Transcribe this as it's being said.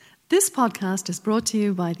This podcast is brought to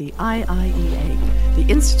you by the IIEA, the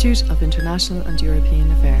Institute of International and European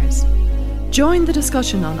Affairs. Join the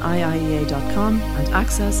discussion on IIEA.com and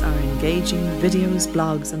access our engaging videos,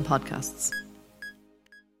 blogs and podcasts.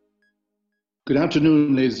 Good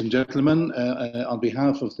afternoon, ladies and gentlemen. On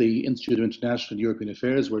behalf of the Institute of International and European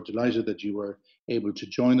Affairs, we're delighted that you were able to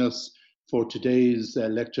join us for today's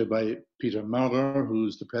lecture by Peter Maurer,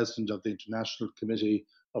 who's the President of the International Committee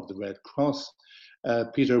of the Red Cross.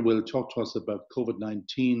 Peter will talk to us about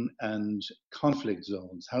COVID-19 and conflict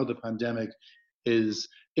zones, how the pandemic is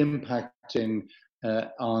impacting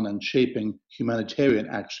on and shaping humanitarian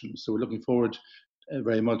action. So we're looking forward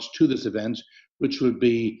very much to this event, which will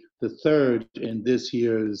be the third in this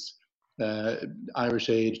year's Irish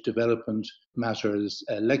Aid Development Matters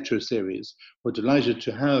lecture series. We're delighted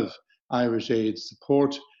to have Irish Aid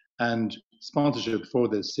support and sponsorship for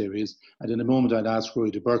this series. And in a moment, I'll ask Rory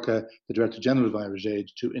de Burca, the Director General of Irish Aid,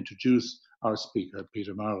 to introduce our speaker,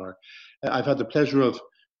 Peter Maurer. I've had the pleasure of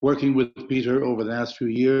working with Peter over the last few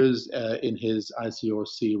years in his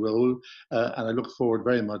ICRC role, and I look forward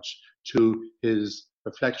very much to his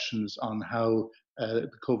reflections on how the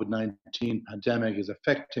COVID-19 pandemic is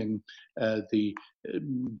affecting the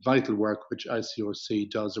vital work which ICRC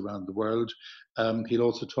does around the world. He'll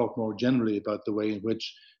also talk more generally about the way in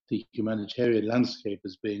which the humanitarian landscape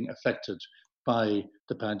is being affected by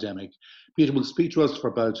the pandemic. Peter will speak to us for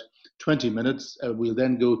about 20 minutes. We'll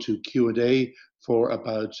then go to Q&A for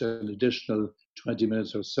about an additional 20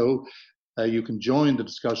 minutes or so. You can join the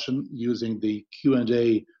discussion using the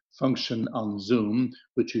Q&A function on Zoom,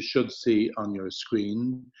 which you should see on your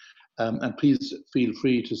screen. And please feel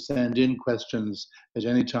free to send in questions at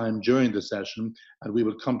any time during the session, and we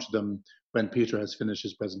will come to them when Peter has finished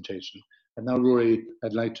his presentation. And now, Rory,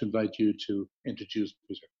 I'd like to invite you to introduce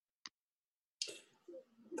Peter.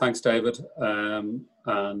 Thanks, David,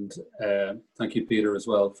 and thank you, Peter, as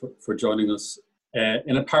well, for joining us.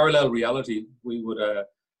 In a parallel reality, we would,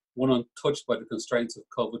 one untouched by the constraints of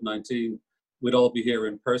COVID-19, we'd all be here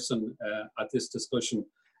in person at this discussion,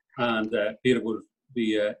 and Peter would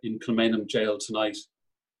be in Kilmainham jail tonight.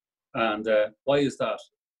 And why is that?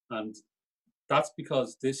 And that's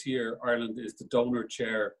because this year Ireland is the donor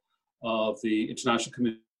chair of the International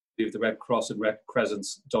Committee of the Red Cross and Red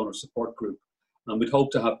Crescent's donor support group. And we'd hope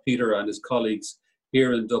to have Peter and his colleagues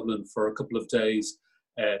here in Dublin for a couple of days,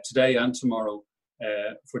 today and tomorrow,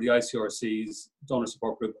 for the ICRC's donor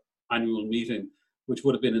support group annual meeting, which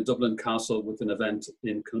would have been in Dublin Castle with an event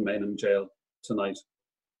in Kilmainham jail tonight.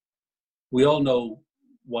 We all know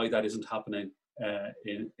why that isn't happening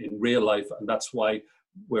in real life, and that's why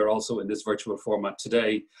we're also in this virtual format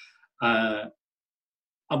today.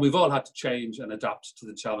 And we've all had to change and adapt to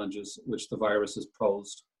the challenges which the virus has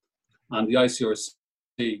posed. And the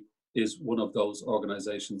ICRC is one of those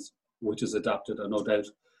organisations which has adapted, and no doubt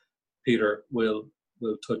Peter will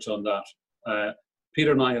touch on that.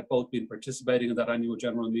 Peter and I have both been participating in that annual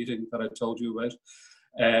general meeting that I told you about,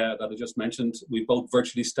 that I just mentioned. We both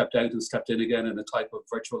virtually stepped out and stepped in again in a type of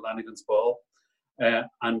virtual Lanigan's Ball,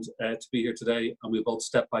 and to be here today, and we both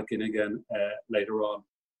step back in again later on.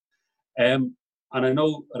 And I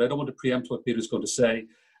know, and I don't want to preempt what Peter's going to say,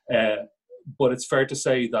 but it's fair to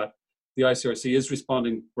say that the ICRC is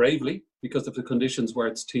responding bravely because of the conditions where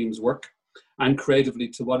its teams work, and creatively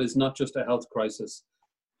to what is not just a health crisis,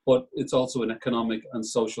 but it's also an economic and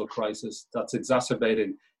social crisis that's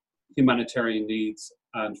exacerbating humanitarian needs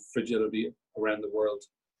and fragility around the world.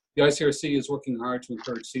 The ICRC is working hard to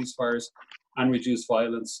encourage ceasefires and reduce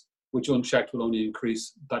violence, which unchecked will only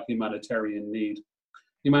increase that humanitarian need.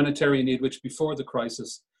 Humanitarian need which before the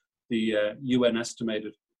crisis, the UN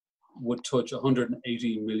estimated would touch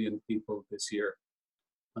 180 million people this year,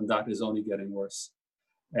 and that is only getting worse.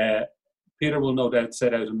 Peter will no doubt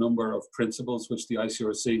set out a number of principles which the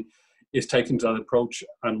ICRC is taking to that approach,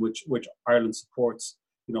 and which Ireland supports.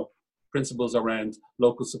 You know, principles around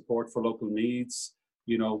local support for local needs,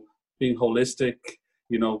 you know, being holistic,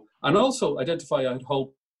 you know, and also identify, I'd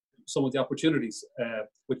hope, some of the opportunities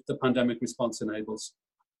which the pandemic response enables.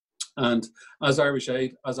 And as Irish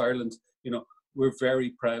Aid, as Ireland, you know, we're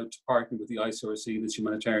very proud to partner with the ICRC in this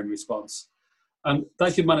humanitarian response. And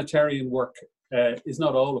that humanitarian work is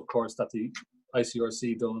not all, of course, that the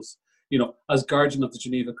ICRC does. You know, as guardian of the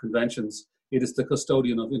Geneva Conventions, it is the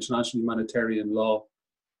custodian of international humanitarian law.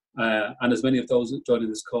 And as many of those joining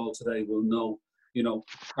this call today will know, you know,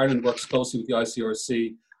 Ireland works closely with the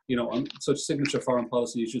ICRC, you know, on such signature foreign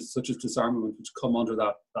policy issues such as disarmament, which come under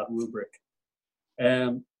that rubric.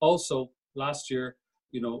 Also, last year,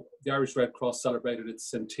 you know, the Irish Red Cross celebrated its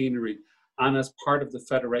centenary, and as part of the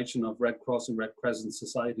Federation of Red Cross and Red Crescent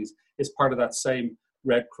Societies, is part of that same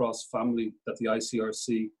Red Cross family that the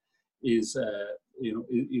ICRC is,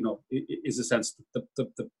 is a sense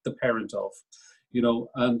the parent of,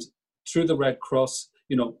 and through the Red Cross,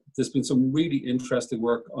 there's been some really interesting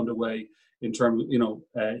work underway in terms,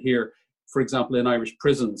 here, for example, in Irish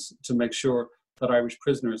prisons, to make sure that Irish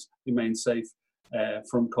prisoners remain safe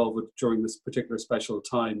from COVID during this particular special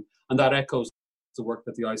time. And that echoes the work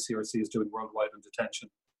that the ICRC is doing worldwide in detention.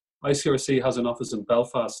 ICRC has an office in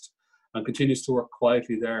Belfast and continues to work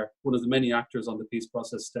quietly there, one of the many actors on the peace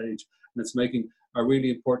process stage, and it's making a really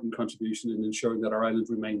important contribution in ensuring that our island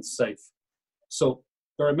remains safe. So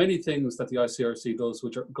there are many things that the ICRC does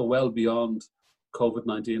which go well beyond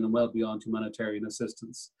COVID-19 and well beyond humanitarian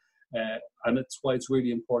assistance. And it's why it's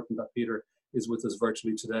really important that Peter is with us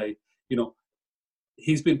virtually today.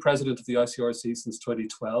 He's been president of the ICRC since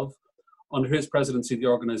 2012. Under his presidency, the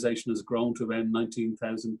organization has grown to around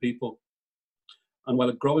 19,000 people. And while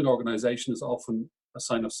a growing organization is often a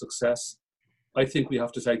sign of success, I think we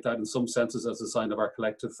have to take that in some senses as a sign of our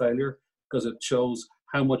collective failure, because it shows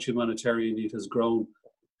how much humanitarian need has grown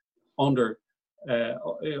around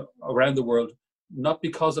the world, not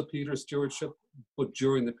because of Peter's stewardship, but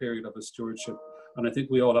during the period of his stewardship. And I think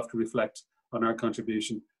we all have to reflect on our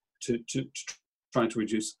contribution to trying to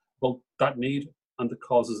reduce both that need and the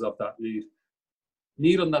causes of that need.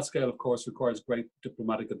 Need on that scale, of course, requires great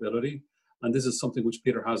diplomatic ability, and this is something which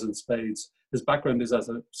Peter has in spades. His background is as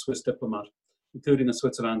a Swiss diplomat, including as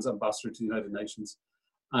Switzerland's ambassador to the United Nations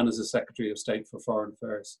and as a Secretary of State for Foreign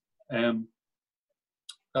Affairs.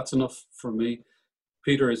 That's enough for me.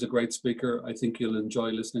 Peter is a great speaker. I think you'll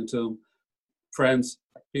enjoy listening to him. Friends,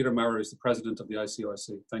 Peter Maurer is the president of the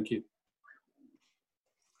ICRC. Thank you.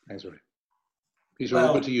 Thanks, Rory. Peter,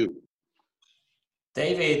 over to you.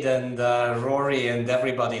 David and Rory and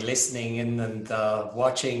everybody listening in and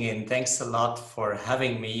watching in, thanks a lot for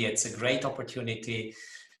having me. It's a great opportunity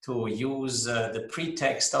to use the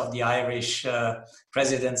pretext of the Irish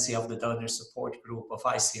presidency of the Donor Support Group of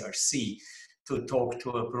ICRC to talk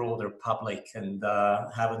to a broader public and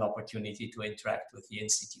have an opportunity to interact with the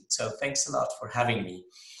Institute. So thanks a lot for having me.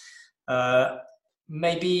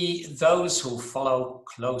 Maybe those who follow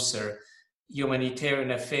closer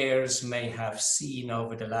humanitarian affairs may have seen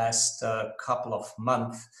over the last couple of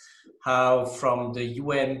months how from the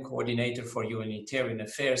UN Coordinator for Humanitarian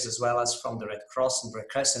Affairs, as well as from the Red Cross and Red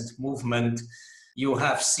Crescent movement, you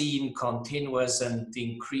have seen continuous and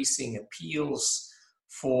increasing appeals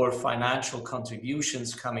for financial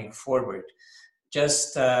contributions coming forward.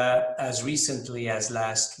 Just as recently as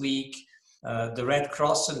last week, the Red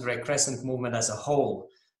Cross and Red Crescent movement as a whole,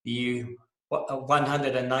 the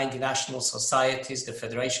 190 national societies, the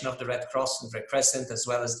Federation of the Red Cross and Red Crescent, as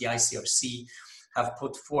well as the ICRC, have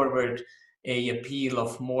put forward an appeal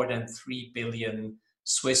of more than 3 billion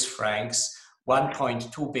Swiss francs.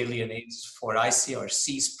 1.2 billion is for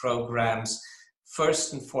ICRC's programs,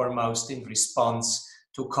 first and foremost in response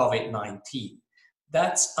to COVID-19.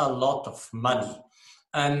 That's a lot of money.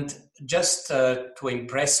 And just to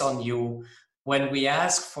impress on you, when we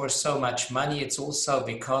ask for so much money, it's also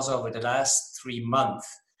because over the last 3 months,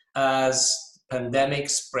 as pandemic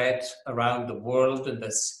spread around the world and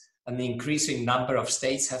as an increasing number of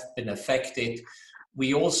states have been affected,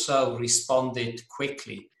 we also responded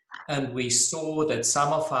quickly. And we saw that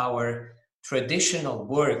some of our traditional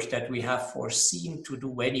work that we have foreseen to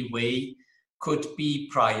do anyway could be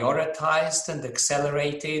prioritized and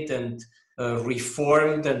accelerated and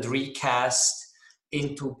reformed and recast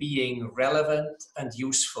into being relevant and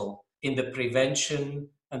useful in the prevention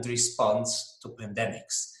and response to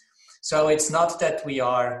pandemics. So it's not that we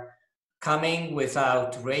are coming with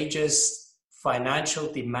outrageous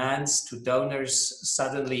financial demands to donors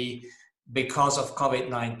suddenly because of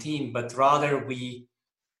COVID-19, but rather we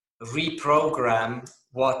reprogram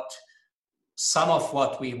some of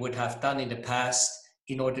what we would have done in the past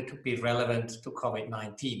in order to be relevant to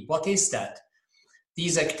COVID-19. What is that?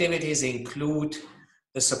 These activities include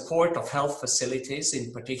the support of health facilities,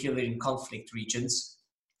 in particular in conflict regions.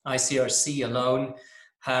 ICRC alone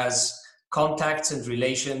has contacts and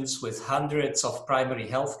relations with hundreds of primary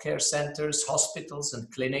healthcare centers, hospitals,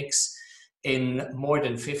 and clinics in more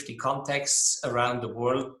than 50 contexts around the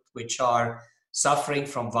world, which are suffering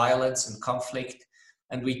from violence and conflict.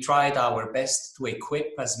 And we tried our best to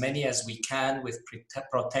equip as many as we can with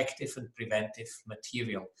protective and preventive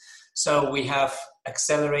material. So we have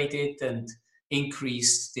accelerated and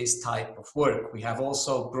increased this type of work. We have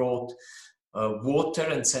also brought water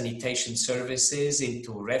and sanitation services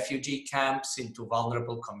into refugee camps, into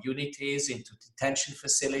vulnerable communities, into detention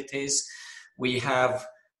facilities. We have,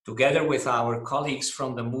 together with our colleagues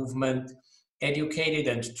from the movement, educated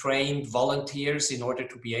and trained volunteers in order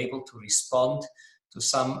to be able to respond to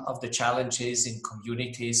some of the challenges in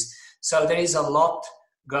communities. So there is a lot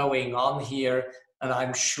going on here, and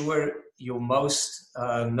I'm sure you most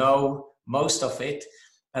know most of it.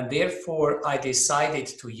 And therefore, I decided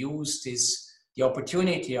to use the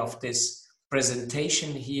opportunity of this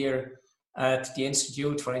presentation here at the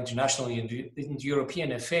Institute for International and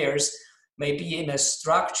European Affairs, maybe in a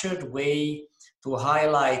structured way to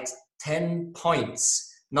highlight 10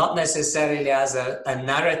 points, not necessarily as a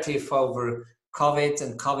narrative over COVID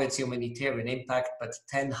and COVID's humanitarian impact, but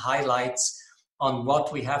 10 highlights on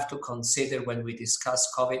what we have to consider when we discuss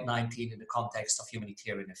COVID-19 in the context of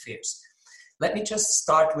humanitarian affairs. Let me just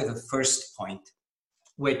start with the first point,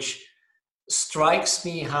 which strikes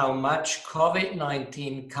me how much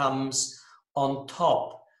COVID-19 comes on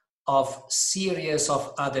top of series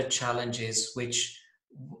of other challenges which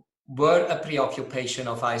were a preoccupation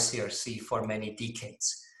of ICRC for many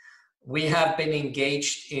decades. We have been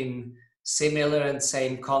engaged in similar and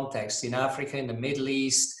same contexts in Africa, in the Middle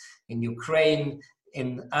East, in Ukraine,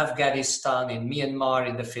 in Afghanistan, in Myanmar,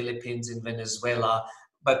 in the Philippines, in Venezuela,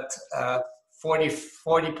 but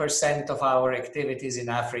 40% of our activities in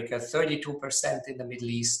Africa, 32% in the Middle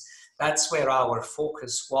East. That's where our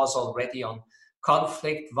focus was already on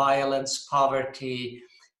conflict, violence, poverty,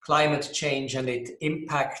 climate change, and its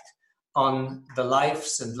impact on the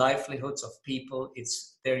lives and livelihoods of people.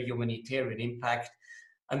 It's their humanitarian impact.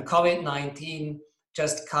 And COVID-19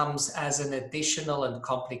 just comes as an additional and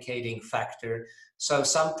complicating factor. So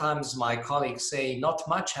sometimes my colleagues say not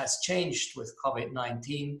much has changed with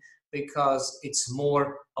COVID-19 because it's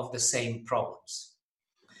more of the same problems.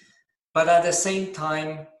 But at the same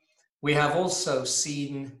time, we have also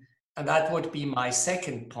seen, and that would be my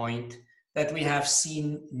second point, that we have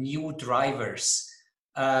seen new drivers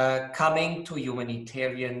coming to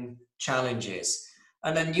humanitarian challenges.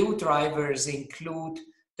 And the new drivers include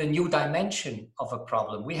the new dimension of a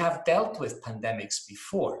problem. We have dealt with pandemics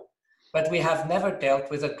before, but we have never dealt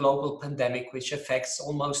with a global pandemic which affects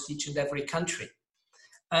almost each and every country.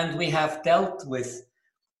 And we have dealt with,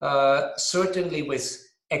 certainly with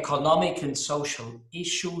economic and social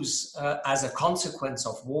issues as a consequence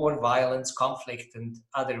of war, violence, conflict, and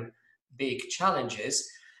other big challenges.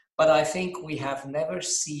 But I think we have never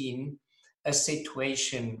seen a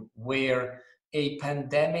situation where a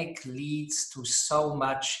pandemic leads to so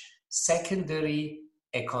much secondary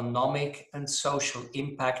economic and social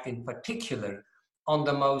impact, in particular on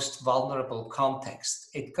the most vulnerable context.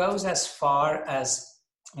 It goes as far as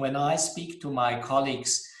when I speak to my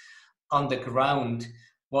colleagues on the ground,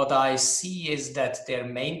 what I see is that their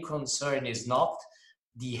main concern is not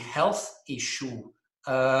the health issue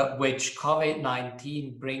which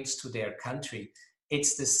COVID-19 brings to their country.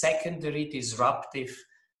 It's the secondary disruptive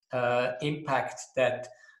impact that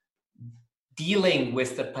dealing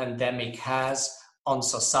with the pandemic has on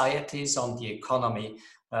societies, on the economy.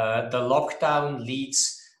 The lockdown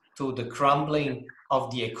leads to the crumbling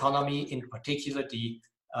of the economy, in particular the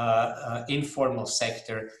informal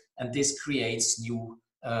sector, and this creates new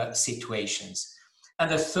situations. And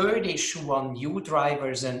the third issue on new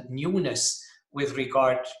drivers and newness with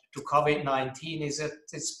regard to COVID-19 is that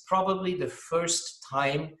it's probably the first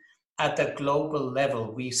time at a global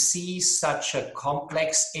level we see such a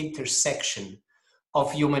complex intersection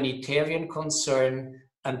of humanitarian concern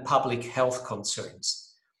and public health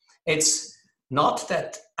concerns. It's not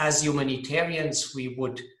that as humanitarians we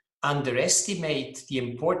would underestimate the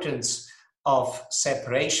importance of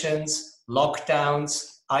separations,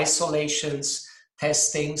 lockdowns, isolations,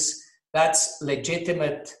 testings. That's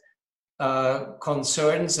legitimate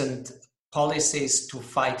concerns and policies to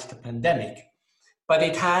fight the pandemic. But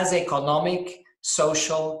it has economic,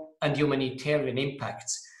 social, and humanitarian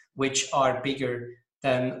impacts, which are bigger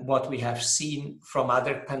than what we have seen from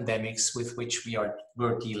other pandemics with which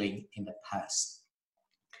we're dealing in the past.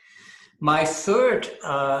 My third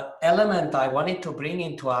element I wanted to bring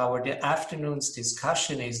into our afternoon's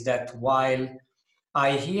discussion is that while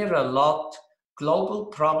I hear a lot, global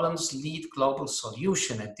problems lead global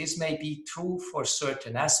solution, and this may be true for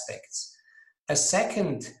certain aspects. A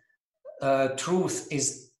second truth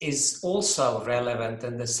is also relevant,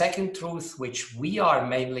 and the second truth which we are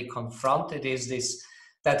mainly confronted is this,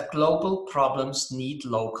 that global problems need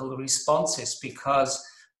local responses, because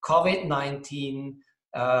COVID-19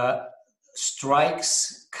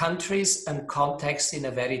 strikes countries and contexts in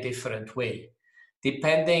a very different way,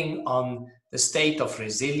 depending on the state of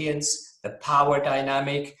resilience, the power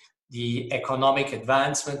dynamic, the economic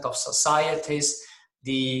advancement of societies,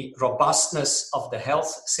 the robustness of the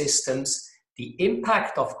health systems. The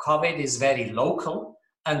impact of COVID is very local,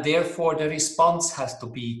 and therefore the response has to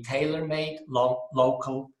be tailor-made,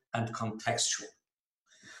 local, and contextual.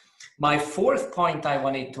 My fourth point I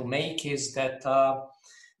wanted to make is that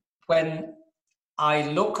when I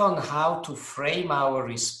look on how to frame our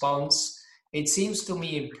response, it seems to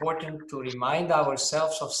me important to remind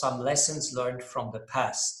ourselves of some lessons learned from the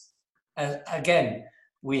past. Again,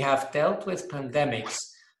 we have dealt with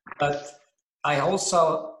pandemics, but I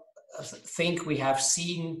also think we have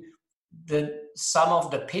seen some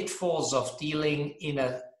of the pitfalls of dealing in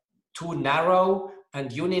a too narrow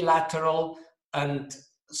and unilateral and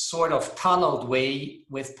sort of tunneled way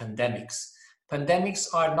with pandemics. Pandemics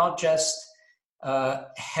are not just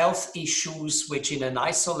health issues which in an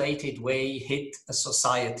isolated way hit a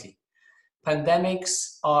society.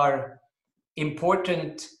 Pandemics are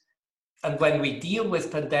important, and when we deal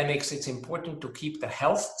with pandemics, it's important to keep the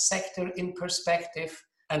health sector in perspective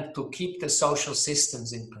and to keep the social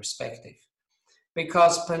systems in perspective.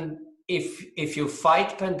 Because if you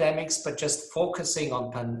fight pandemics but just focusing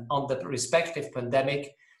on the respective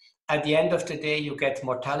pandemic, at the end of the day, you get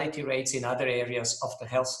mortality rates in other areas of the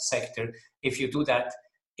health sector if you do that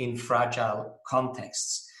in fragile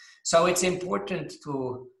contexts. So it's important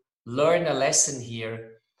to learn a lesson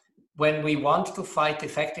here. When we want to fight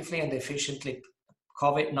effectively and efficiently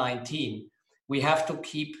COVID-19, we have to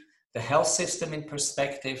keep the health system in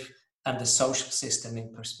perspective and the social system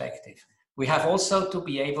in perspective. We have also to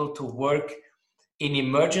be able to work in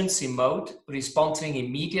emergency mode, responding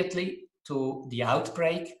immediately to the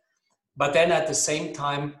outbreak, but then at the same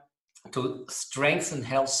time to strengthen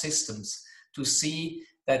health systems, to see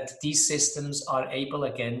that these systems are able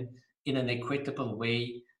again in an equitable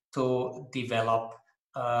way to develop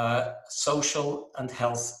social and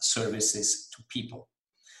health services to people.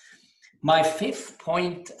 My fifth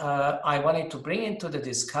point I wanted to bring into the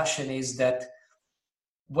discussion is that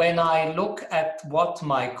when I look at what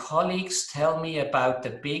my colleagues tell me about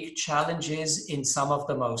the big challenges in some of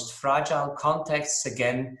the most fragile contexts,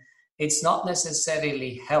 again, it's not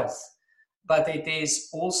necessarily health, but it is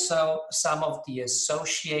also some of the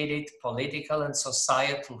associated political and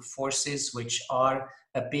societal forces which are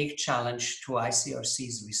a big challenge to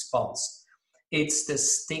ICRC's response. It's the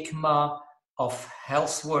stigma of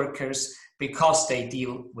health workers because they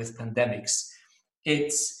deal with pandemics.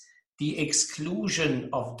 It's the exclusion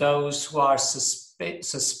of those who are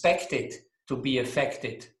suspected to be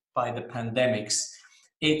affected by the pandemics.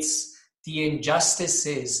 It's the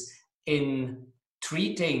injustices in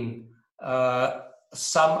treating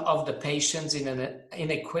some of the patients in an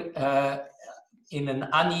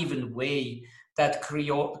uneven way that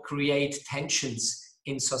create tensions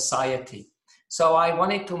in society. So I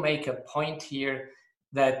wanted to make a point here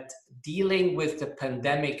that dealing with the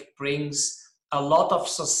pandemic brings a lot of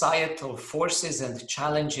societal forces and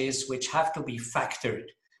challenges which have to be factored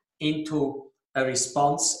into a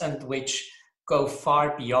response and which go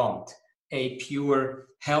far beyond a pure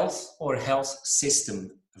health or health system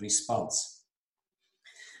response.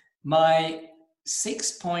 My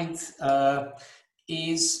sixth point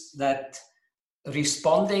is that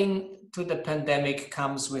responding to the pandemic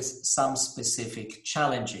comes with some specific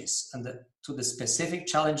challenges. And to the specific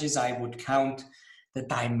challenges, I would count the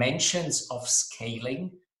dimensions of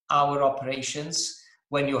scaling our operations.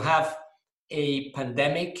 When you have a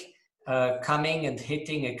pandemic coming and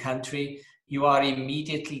hitting a country, you are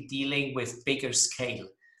immediately dealing with bigger scale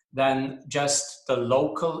than just the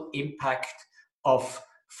local impact of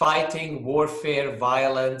fighting, warfare,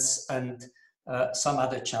 violence, and some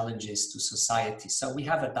other challenges to society. So we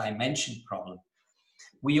have a dimension problem.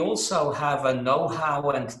 We also have a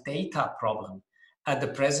know-how and data problem. At the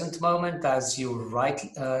present moment, as you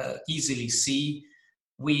easily see,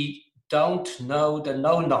 we don't know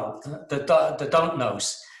the don't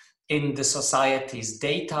knows in the societies.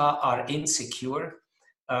 Data are insecure.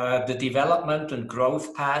 The development and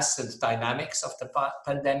growth paths and dynamics of the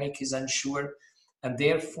pandemic is unsure, and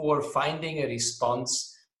therefore finding a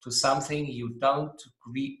response to something you don't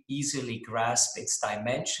easily grasp its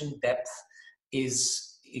dimension, depth,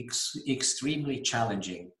 is extremely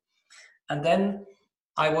challenging. And then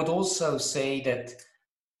I would also say that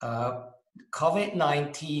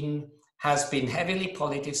COVID-19 has been heavily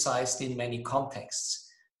politicized in many contexts,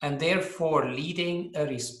 and therefore leading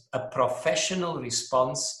a professional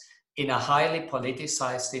response in a highly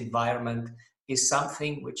politicized environment is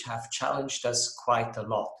something which have challenged us quite a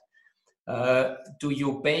lot. Do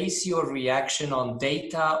you base your reaction on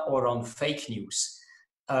data or on fake news?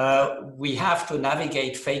 We have to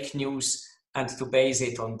navigate fake news and to base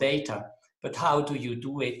it on data, but how do you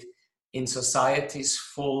do it in societies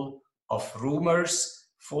full of rumors,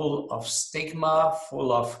 full of stigma,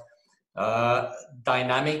 full of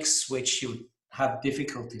dynamics which you have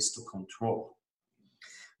difficulties to control.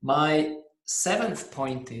 My seventh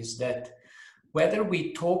point is that whether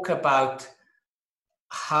we talk about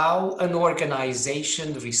how an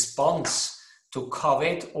organization responds to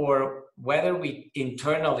COVID, or whether we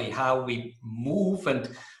internally, how we move,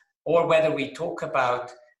 or whether we talk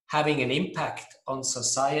about having an impact on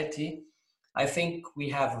society, I think we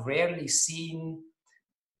have rarely seen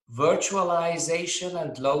virtualization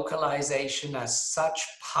and localization as such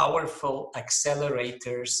powerful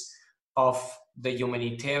accelerators of the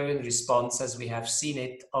humanitarian response as we have seen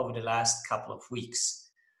it over the last couple of weeks.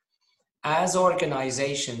 As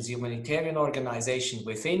organizations, humanitarian organizations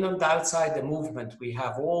within and outside the movement, we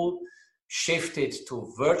have all shifted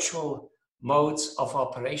to virtual modes of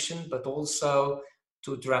operation, but also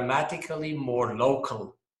to dramatically more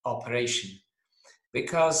local operation.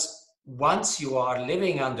 Because once you are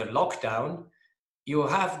living under lockdown, you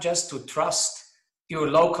have just to trust your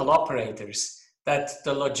local operators that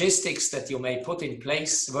the logistics that you may put in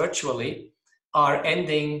place virtually are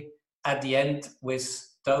ending at the end with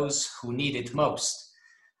those who need it most.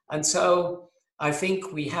 And so I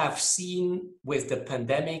think we have seen with the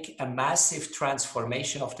pandemic a massive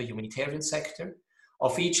transformation of the humanitarian sector,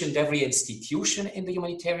 of each and every institution in the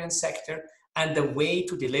humanitarian sector, and the way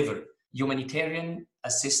to deliver humanitarian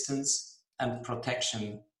assistance and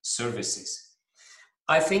protection services.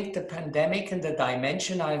 I think the pandemic and the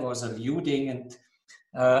dimension I was alluding and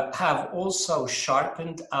have also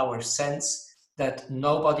sharpened our sense that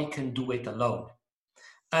nobody can do it alone.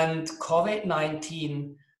 And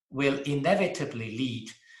COVID-19 will inevitably lead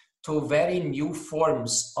to very new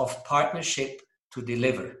forms of partnership to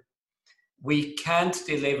deliver. We can't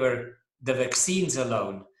deliver the vaccines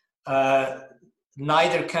alone.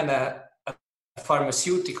 Neither can a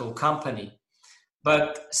pharmaceutical company,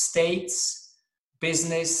 but states,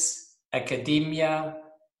 business, academia,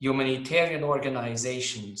 humanitarian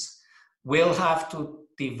organizations will have to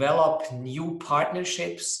develop new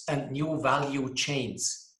partnerships and new value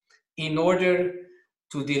chains in order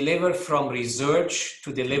to deliver from research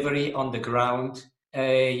to delivery on the ground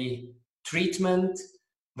a treatment,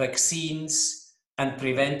 vaccines, and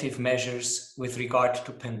preventive measures with regard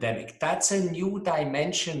to pandemic. That's a new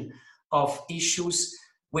dimension of issues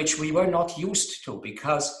which we were not used to,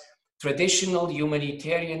 because traditional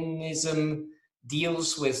humanitarianism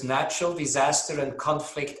deals with natural disaster and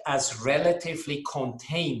conflict as relatively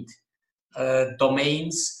contained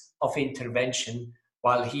domains of intervention,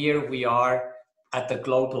 while here we are at the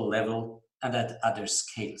global level and at other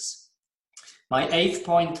scales. My eighth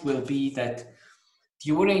point will be that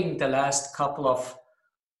during the last couple of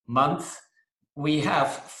months, we have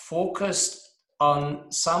focused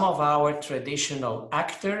on some of our traditional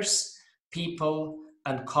actors, people,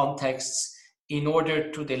 and contexts in order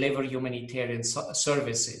to deliver humanitarian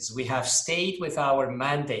services. We have stayed with our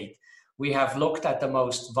mandate. We have looked at the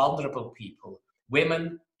most vulnerable people,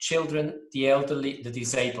 women, children, the elderly, the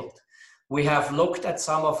disabled. We have looked at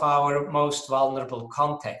some of our most vulnerable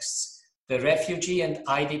contexts, the refugee and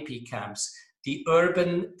IDP camps, the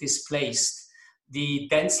urban displaced, the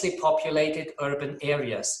densely populated urban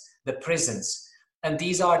areas, the prisons. And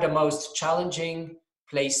these are the most challenging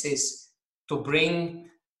places to bring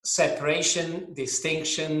separation,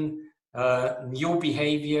 distinction, new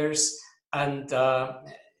behaviors, and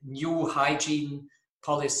new hygiene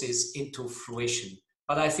policies into fruition.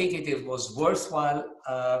 But I think it was worthwhile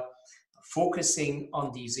focusing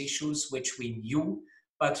on these issues which we knew,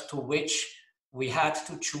 but to which we had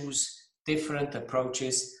to choose different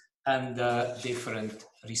approaches and different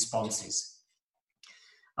responses.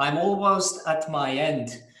 I'm almost at my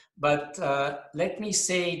end, but let me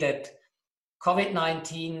say that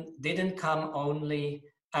COVID-19 didn't come only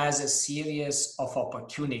as a series of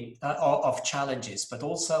of challenges, but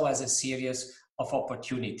also as a series of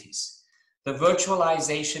opportunities. The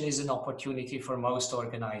virtualization is an opportunity for most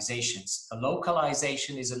organizations. The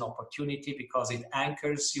localization is an opportunity because it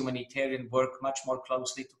anchors humanitarian work much more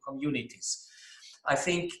closely to communities. I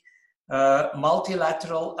think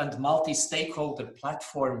multilateral and multi-stakeholder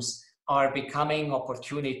platforms are becoming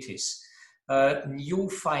opportunities. New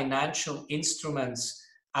financial instruments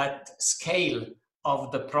at scale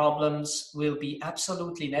of the problems will be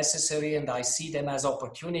absolutely necessary, and I see them as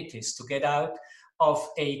opportunities to get out of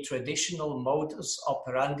a traditional modus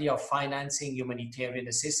operandi of financing humanitarian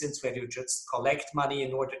assistance where you just collect money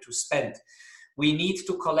in order to spend. We need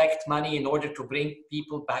to collect money in order to bring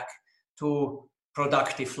people back to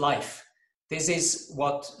productive life. This is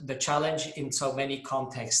what the challenge in so many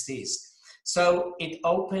contexts is. So it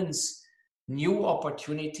opens new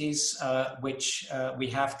opportunities which we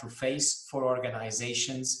have to face for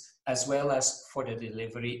organizations as well as for the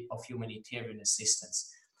delivery of humanitarian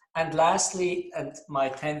assistance. And lastly, and my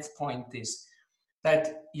 10th point is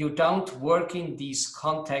that you don't work in these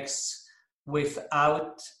contexts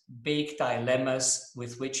without big dilemmas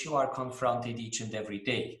with which you are confronted each and every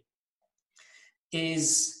day.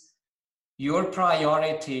 Is your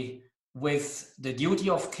priority with the duty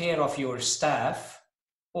of care of your staff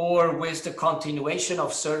or with the continuation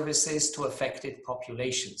of services to affected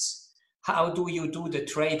populations? How do you do the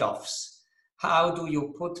trade-offs? How do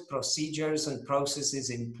you put procedures and processes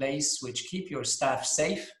in place which keep your staff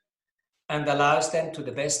safe and allows them to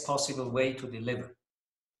the best possible way to deliver?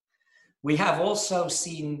 We have also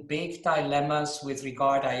seen big dilemmas with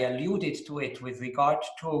regard, I alluded to it, with regard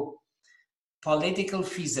to political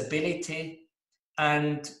feasibility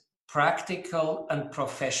and practical and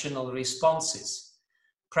professional responses.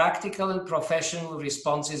 Practical and professional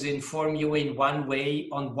responses inform you in one way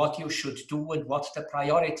on what you should do and what the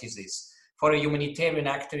priorities is. For a humanitarian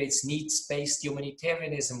actor, it's needs-based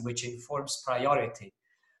humanitarianism which informs priority.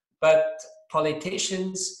 But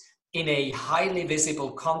politicians in a highly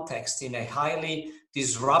visible context, in a highly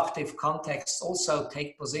disruptive context, also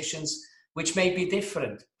take positions which may be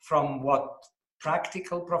different from what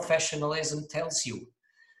practical professionalism tells you.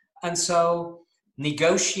 And so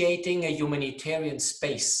negotiating a humanitarian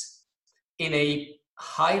space in a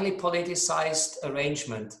highly politicized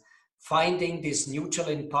arrangement, finding this neutral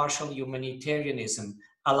impartial humanitarianism,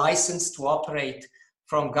 a license to operate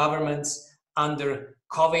from governments under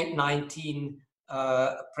COVID-19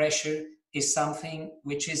 pressure is something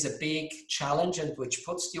which is a big challenge and which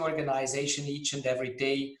puts the organization each and every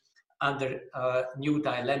day under new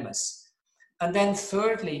dilemmas. And then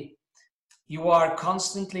thirdly, you are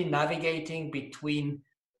constantly navigating between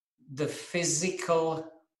the physical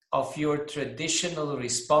of your traditional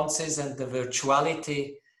responses and the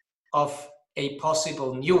virtuality of a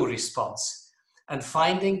possible new response. And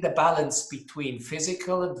finding the balance between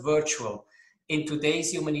physical and virtual in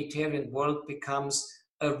today's humanitarian world becomes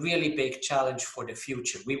a really big challenge for the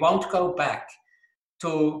future. We won't go back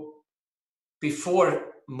to before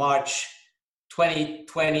March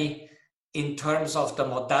 2020 in terms of the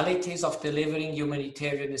modalities of delivering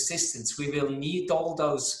humanitarian assistance. We will need all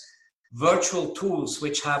those virtual tools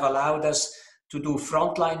which have allowed us to do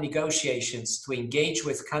frontline negotiations, to engage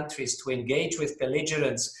with countries, to engage with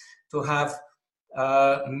belligerents, to have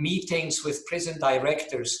meetings with prison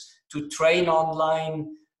directors, to train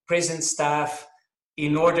online prison staff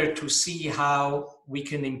in order to see how we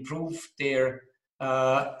can improve their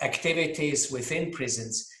activities within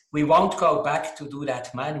prisons. We won't go back to do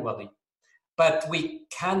that manually, but we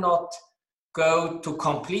cannot go to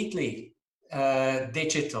completely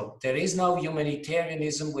digital. There is no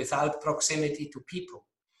humanitarianism without proximity to people.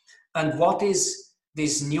 And what is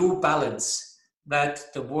this new balance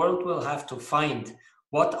that the world will have to find?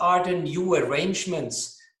 What are the new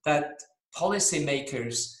arrangements that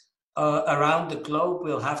policymakers around the globe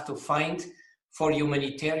will have to find for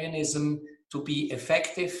humanitarianism to be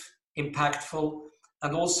effective, impactful,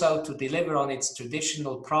 and also to deliver on its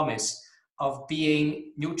traditional promise of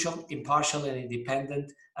being neutral, impartial, and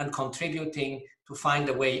independent, and contributing to find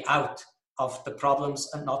a way out of the problems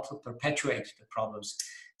and not to perpetuate the problems.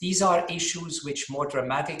 These are issues which more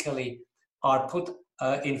dramatically are put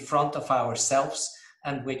in front of ourselves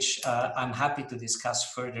and which I'm happy to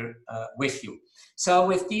discuss further with you. So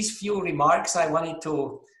with these few remarks, I wanted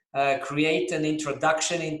to create an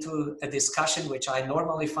introduction into a discussion which I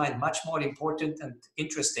normally find much more important and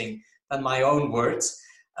interesting than my own words.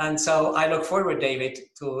 And so I look forward, David,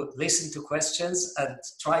 to listen to questions and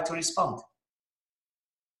try to respond.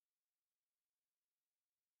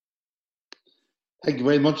 Thank you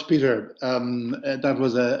very much, Peter. That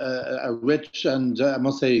was a rich and I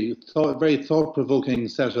must say very thought-provoking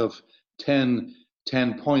set of 10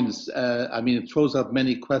 points. I mean, it throws up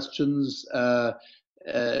many questions.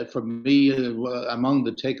 For me, among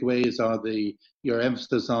the takeaways are your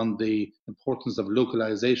emphasis on the importance of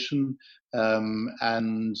localization,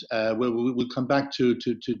 and we'll come back to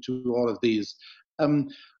all of these.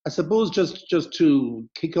 I suppose just to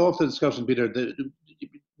kick off the discussion, Peter,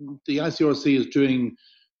 the ICRC is doing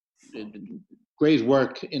great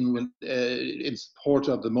work in support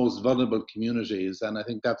of the most vulnerable communities, and I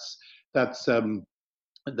think that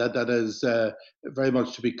is very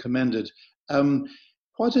much to be commended.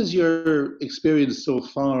 What is your experience so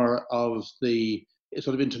far of the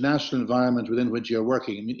sort of international environment within which you're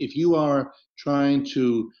working? I mean, if you are trying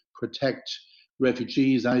to protect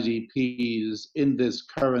refugees, IDPs in this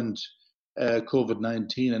current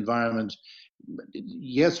COVID-19 environment,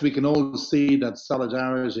 yes, we can all see that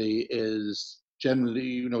solidarity is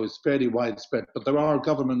generally, is fairly widespread. But there are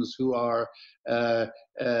governments who are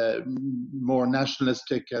more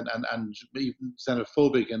nationalistic and even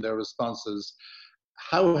xenophobic in their responses.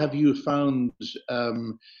 How have you found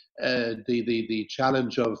the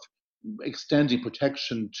challenge of extending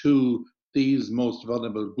protection to these most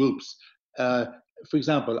vulnerable groups? For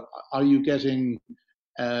example, are you getting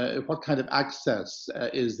what kind of access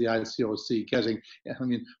is the ICRC getting? I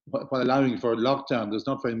mean, while allowing for lockdown, there's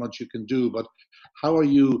not very much you can do, but how are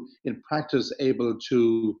you in practice able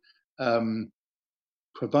to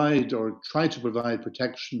provide or try to provide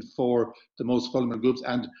protection for the most vulnerable groups?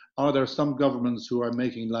 And are there some governments who are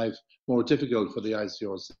making life more difficult for the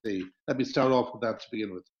ICRC? Let me start off with that to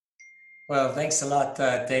begin with. Well, thanks a lot,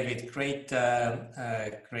 David. Great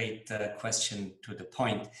question to the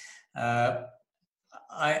point.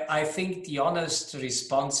 I think the honest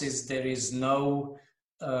response is there is no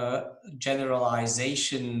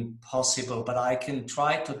generalization possible, but I can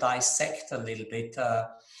try to dissect a little bit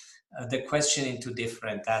the question into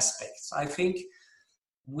different aspects. I think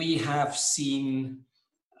we have seen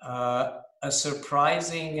a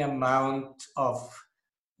surprising amount of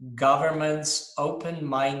governments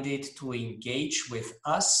open-minded to engage with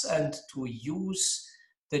us and to use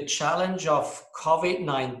the challenge of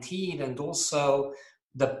COVID-19 and also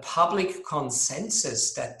the public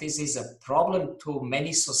consensus that this is a problem to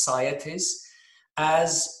many societies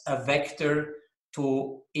as a vector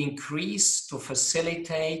to increase, to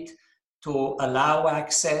facilitate, to allow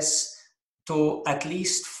access, to at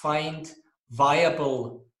least find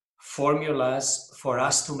viable formulas for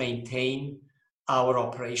us to maintain our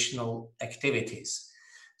operational activities.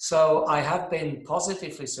 So I have been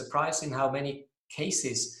positively surprised in how many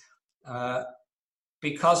cases,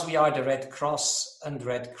 because we are the Red Cross and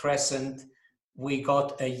Red Crescent, we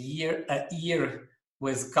got a year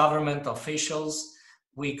with government officials.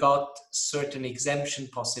 We got certain exemption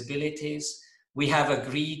possibilities. We have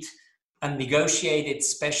agreed and negotiated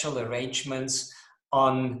special arrangements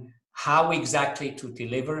on how exactly to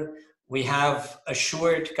deliver. We have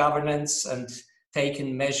assured governance and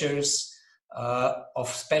taken measures of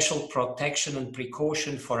special protection and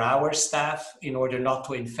precaution for our staff in order not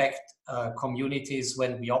to infect communities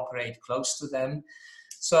when we operate close to them.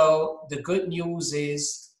 So the good news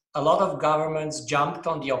is a lot of governments jumped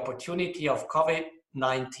on the opportunity of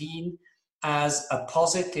COVID-19 as a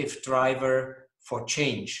positive driver for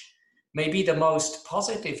change. Maybe the most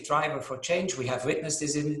positive driver for change we have witnessed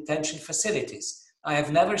is in detention facilities. I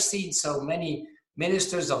have never seen so many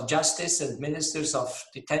ministers of justice and ministers of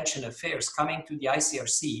detention affairs coming to the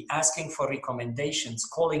ICRC, asking for recommendations,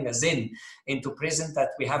 calling us into prison that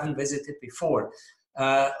we haven't visited before,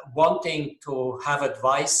 wanting to have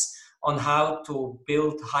advice on how to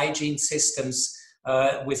build hygiene systems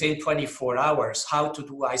within 24 hours, how to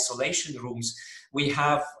do isolation rooms. We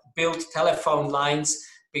have built telephone lines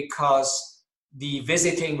because the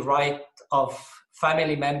visiting right of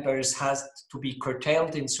family members has to be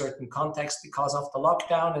curtailed in certain contexts because of the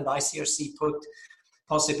lockdown, and ICRC put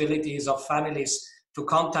possibilities of families to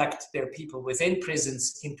contact their people within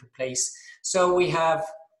prisons into place. So we have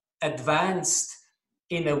advanced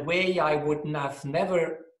in a way I was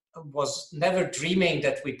never dreaming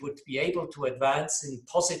that we would be able to advance in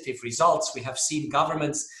positive results. We have seen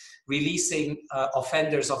governments releasing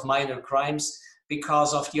offenders of minor crimes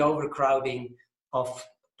because of the overcrowding of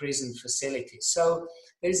prison facilities. So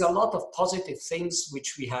there's a lot of positive things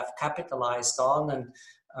which we have capitalized on and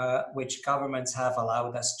which governments have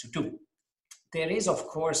allowed us to do. There is, of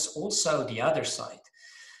course, also the other side.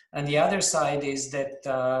 And the other side is that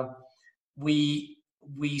we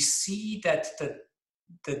see that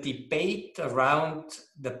the debate around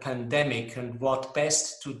the pandemic and what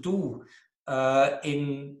best to do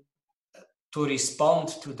to respond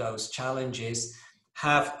to those challenges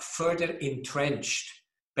have further entrenched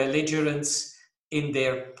belligerents in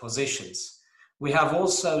their positions. We have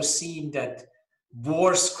also seen that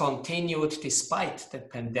wars continued despite the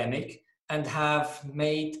pandemic and have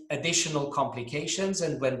made additional complications.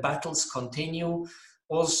 And when battles continue,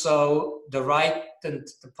 also the right and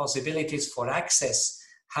the possibilities for access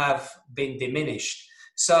have been diminished.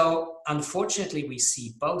 So unfortunately, we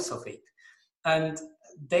see both of it. And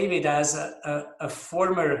David, as a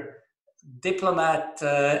former diplomat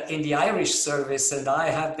in the Irish service, and I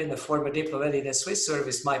have been a former diplomat in the Swiss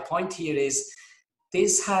service, my point here is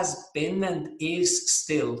this has been and is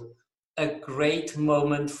still a great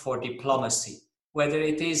moment for diplomacy, whether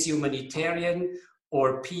it is humanitarian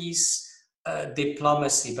or peace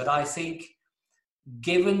diplomacy. But I think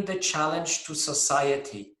given the challenge to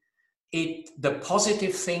society, the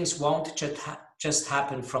positive things won't just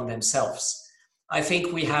happen from themselves. I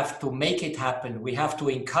think we have to make it happen. We have to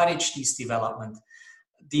encourage these developments,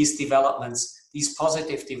 these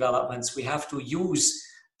positive developments. We have to use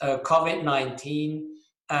COVID-19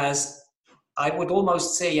 as, I would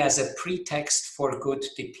almost say, as a pretext for good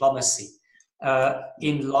diplomacy,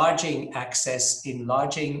 enlarging access,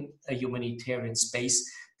 enlarging a humanitarian space.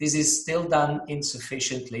 This is still done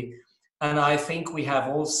insufficiently. And I think we have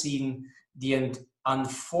all seen the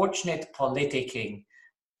unfortunate politicking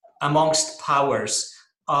amongst powers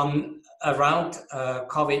around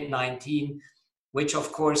COVID-19, which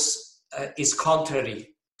of course is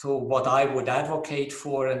contrary to what I would advocate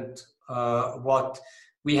for and what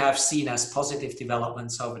we have seen as positive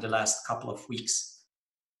developments over the last couple of weeks.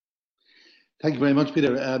 Thank you very much,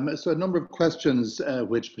 Peter. So a number of questions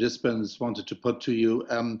which participants wanted to put to you.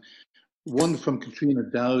 One from Katrina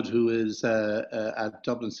Dowd, who is at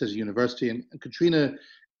Dublin City University. And Katrina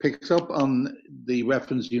picks up on the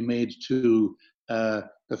reference you made to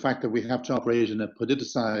the fact that we have to operate in a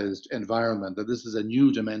politicized environment, that this is a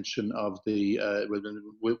new dimension of the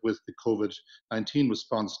with the COVID-19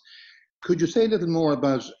 response. Could you say a little more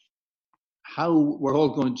about how we're all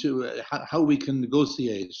going to, how we can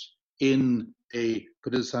negotiate in a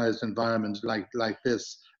politicized environment like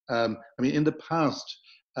this? I mean, in the past,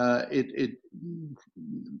 it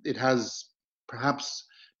has perhaps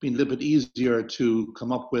been a little bit easier to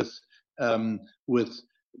come up with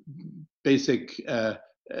basic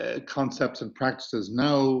concepts and practices.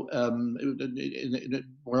 Now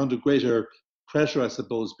we're under greater pressure, I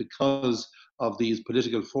suppose, because of these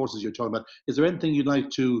political forces you're talking about. Is there anything you'd like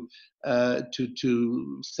to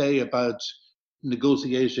say about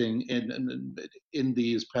negotiating in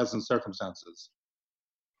these present circumstances?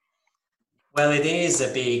 Well, it is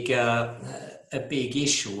a big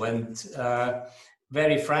issue, and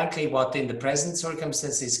very frankly, what in the present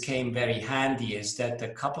circumstances came very handy is that a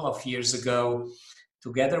couple of years ago,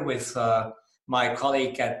 together with my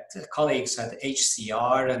colleagues at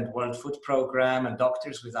HCR and World Food Programme and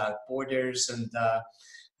Doctors Without Borders and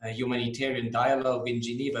Humanitarian Dialogue in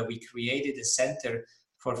Geneva, we created a center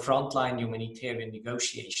for frontline humanitarian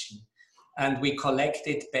negotiation. And we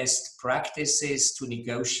collected best practices to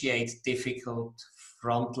negotiate difficult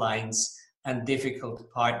front lines and difficult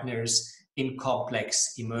partners in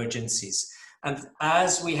complex emergencies. And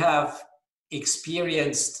as we have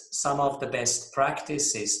experienced some of the best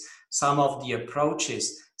practices, some of the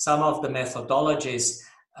approaches, some of the methodologies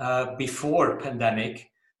before pandemic,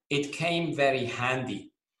 it came very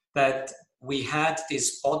handy that we had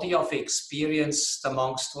this body of experience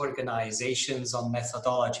amongst organizations on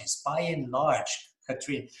methodologies. By and large,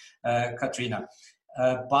 Katrina,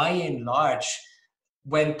 by and large,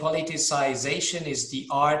 when politicization is the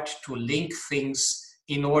art to link things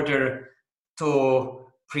in order to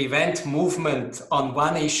prevent movement on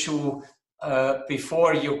one issue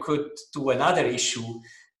before you could do another issue,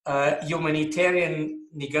 humanitarian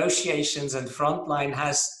negotiations and frontline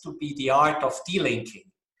has to be the art of delinking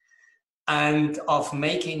and of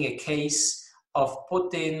making a case of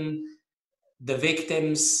putting the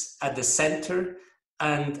victims at the center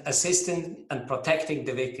and assisting and protecting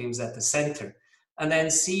the victims at the center. And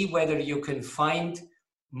then see whether you can find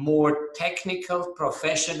more technical,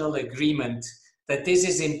 professional agreement that this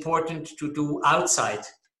is important to do outside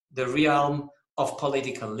the realm of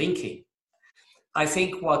political linking. I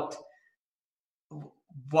think what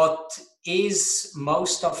is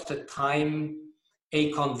most of the time a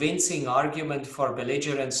convincing argument for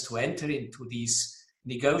belligerents to enter into these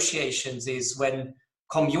negotiations is when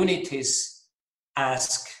communities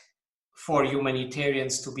ask for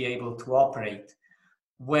humanitarians to be able to operate.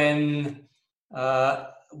 When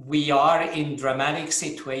we are in dramatic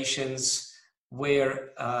situations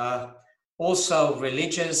where also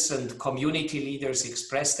religious and community leaders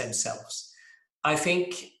express themselves. I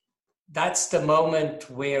think that's the moment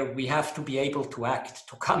where we have to be able to act,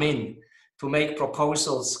 to come in, to make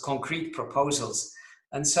proposals, concrete proposals.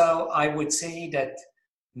 And so I would say that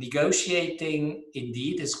negotiating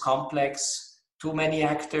indeed is complex, too many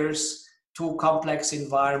actors, too complex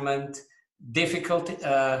environment, difficult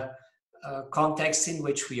context in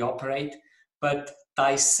which we operate, but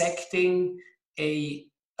dissecting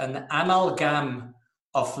an amalgam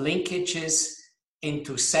of linkages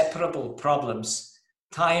into separable problems,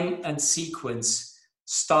 time and sequence,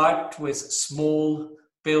 start with small,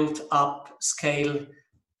 build up, scale,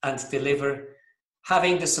 and deliver,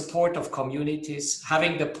 having the support of communities,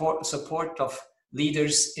 having the support of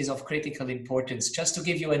leaders is of critical importance. Just to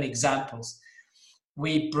give you an example,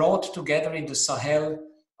 we brought together in the Sahel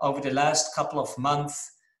over the last couple of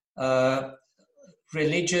months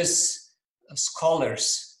religious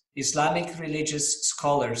scholars, Islamic religious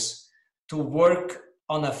scholars, to work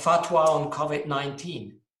on a fatwa on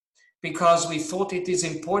COVID-19, because we thought it is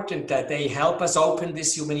important that they help us open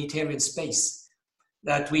this humanitarian space,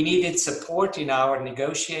 that we needed support in our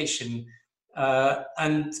negotiation,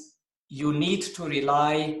 and you need to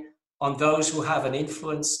rely on those who have an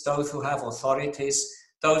influence, those who have authorities,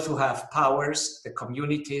 those who have powers, the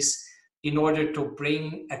communities, in order to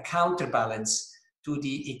bring a counterbalance to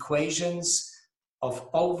the equations of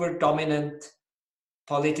over-dominant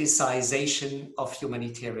politicization of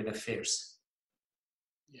humanitarian affairs.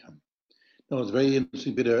 Yeah, no, it's very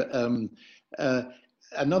interesting, Peter.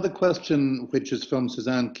 Another question, which is from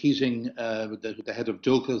Suzanne Keating, the head of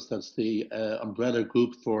DOCUS, that's the umbrella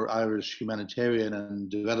group for Irish humanitarian and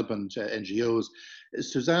development NGOs.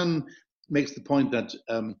 Suzanne makes the point that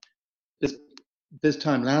this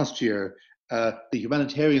time last year, the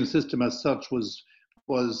humanitarian system as such was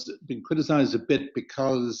being criticized a bit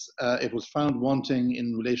because it was found wanting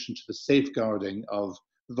in relation to the safeguarding of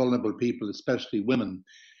vulnerable people, especially women.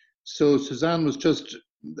 So Suzanne was just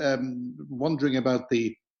wondering about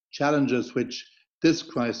the challenges which this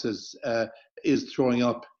crisis is throwing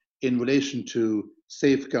up in relation to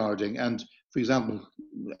safeguarding and, for example,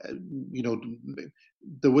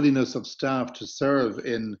 the willingness of staff to serve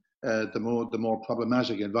in the more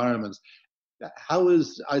problematic environments. How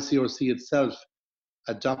is ICRC itself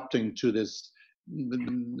adapting to this,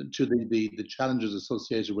 to the challenges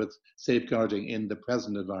associated with safeguarding in the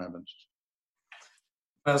present environment?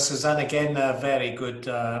 Well, Suzanne, again, a very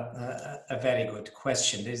good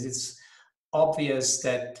question. It's obvious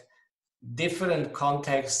that different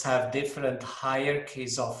contexts have different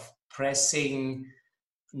hierarchies of pressing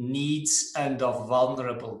needs and of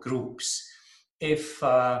vulnerable groups. If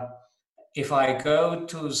I go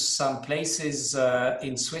to some places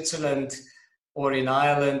in Switzerland or in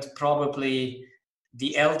Ireland, probably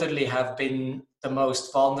the elderly have been the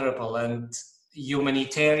most vulnerable, and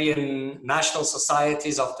humanitarian national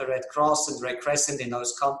societies of the Red Cross and Red Crescent in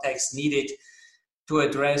those contexts needed to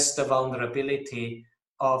address the vulnerability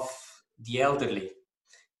of the elderly.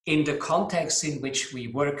 In the context in which we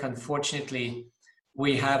work, unfortunately,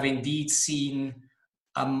 we have indeed seen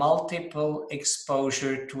a multiple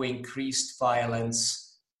exposure to increased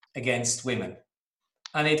violence against women.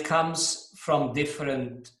 And it comes from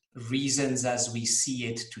different reasons as we see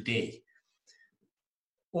it today.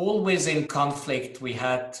 Always in conflict, we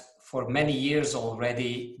had for many years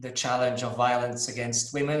already the challenge of violence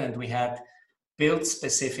against women, and we had built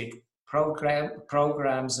specific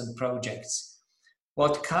programs and projects.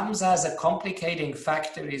 What comes as a complicating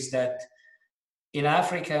factor is that in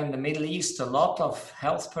Africa and the Middle East, a lot of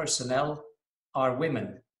health personnel are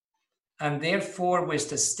women. And therefore, with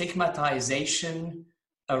the stigmatization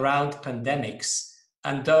around pandemics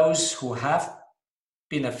and those who have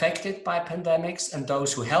been affected by pandemics and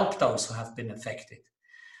those who help those who have been affected,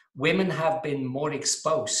 women have been more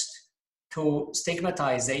exposed to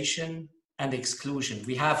stigmatization and exclusion.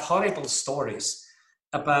 We have horrible stories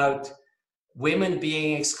about women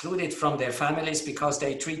being excluded from their families because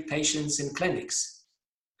they treat patients in clinics.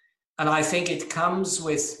 And I think it comes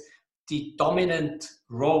with the dominant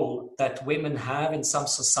role that women have in some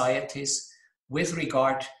societies with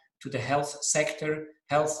regard to the health sector.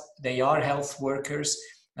 They are health workers,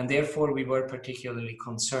 and therefore we were particularly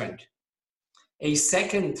concerned. A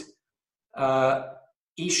second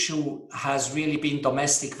issue has really been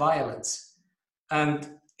domestic violence, and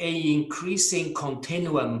an increasing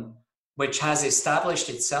continuum which has established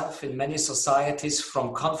itself in many societies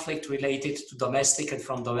from conflict related to domestic and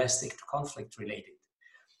from domestic to conflict related.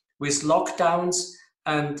 With lockdowns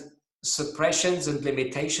and suppressions and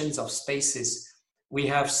limitations of spaces, we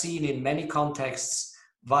have seen in many contexts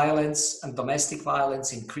violence and domestic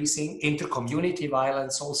violence increasing, inter-community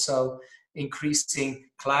violence also increasing,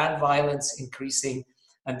 clan violence increasing,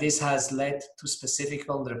 and this has led to specific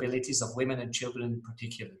vulnerabilities of women and children in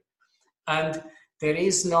particular. And there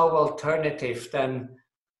is no alternative than,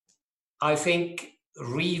 I think,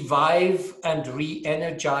 revive and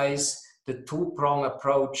re-energize the two-prong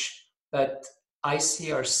approach that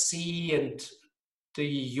ICRC and the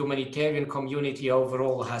humanitarian community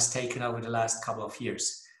overall has taken over the last couple of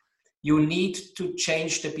years. You need to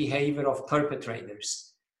change the behavior of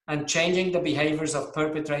perpetrators. And changing the behaviors of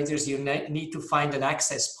perpetrators, you need to find an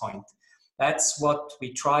access point. That's what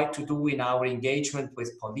we try to do in our engagement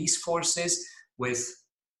with police forces, with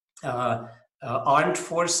armed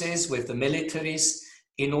forces, with the militaries,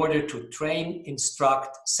 in order to train,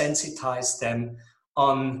 instruct, sensitize them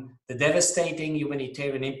on the devastating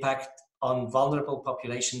humanitarian impact on vulnerable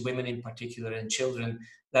population, women in particular, and children,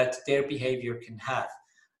 that their behavior can have.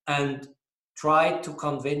 And tried to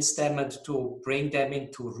convince them and to bring them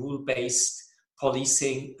into rule-based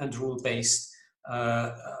policing and rule-based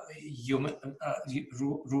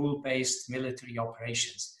rule-based military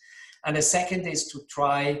operations. And the second is to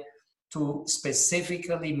try to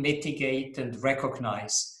specifically mitigate and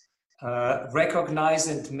recognize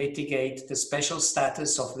and mitigate the special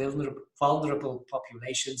status of vulnerable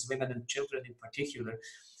populations, women and children in particular,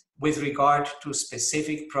 with regard to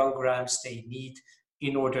specific programs they need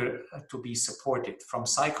in order to be supported, from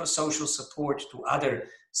psychosocial support to other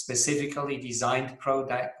specifically designed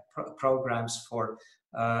programs for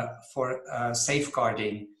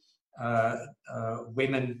safeguarding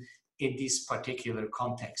women in these particular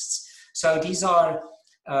contexts. So these are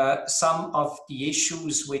some of the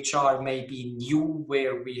issues which are maybe new,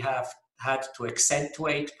 where we have had to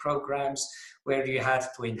accentuate programs, where you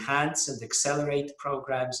have to enhance and accelerate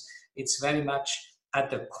programs. It's very much at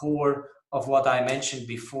the core of what I mentioned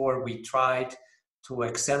before. We tried to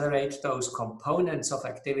accelerate those components of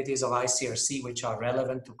activities of ICRC which are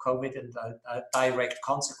relevant to COVID and a direct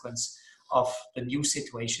consequence of the new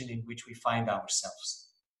situation in which we find ourselves.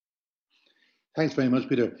 Thanks very much,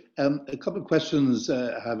 Peter. A couple of questions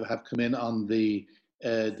have come in on the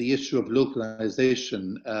issue of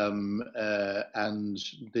localization and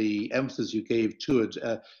the emphasis you gave to it.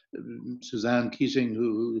 Suzanne Keating,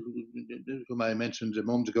 whom I mentioned a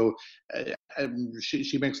moment ago,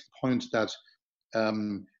 she makes the point that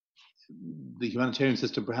the humanitarian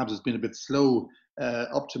system perhaps has been a bit slow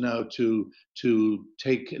up to now to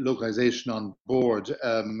take localization on board,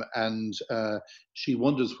 and she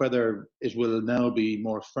wonders whether it will now be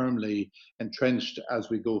more firmly entrenched as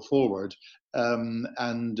we go forward.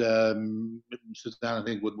 And Suzanne, I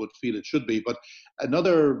think, would feel it should be. But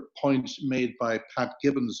another point made by Pat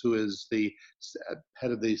Gibbons, who is the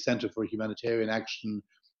head of the Centre for Humanitarian Action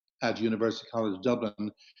at University College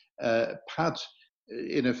Dublin, Pat,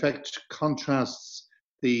 in effect, contrasts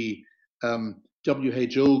the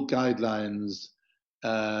WHO guidelines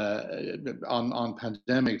on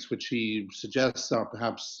pandemics, which he suggests are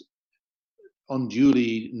perhaps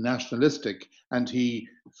unduly nationalistic, and he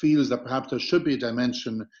feels that perhaps there should be a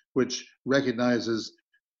dimension which recognizes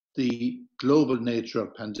the global nature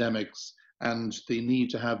of pandemics and the need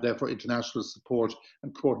to have, therefore, international support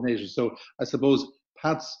and coordination. So I suppose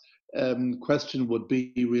Pat's question would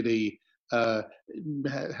be really, have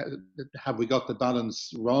we got the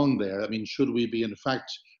balance wrong there? I mean, should we be in fact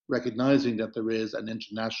recognizing that there is an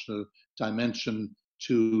international dimension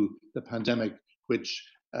to the pandemic, which,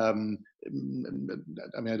 I mean,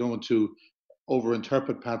 I don't want to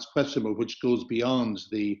overinterpret Pat's question, but which goes beyond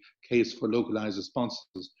the case for localized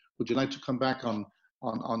responses. Would you like to come back on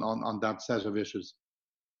that set of issues?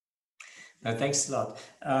 Thanks a lot.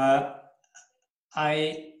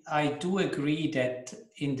 I do agree that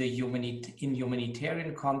in the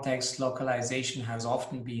humanitarian context, localization has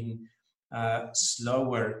often been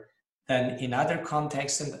slower than in other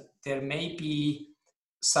contexts, and there may be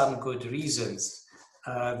some good reasons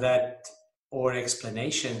or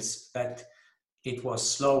explanations that it was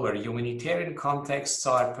slower. Humanitarian contexts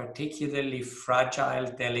are particularly fragile,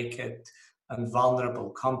 delicate, and vulnerable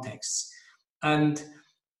contexts, and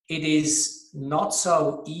it is not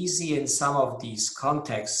so easy in some of these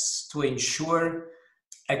contexts to ensure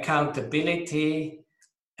accountability,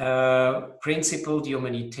 principled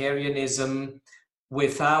humanitarianism,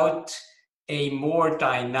 without a more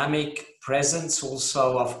dynamic presence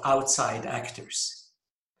also of outside actors.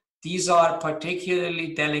 These are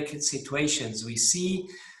particularly delicate situations. We see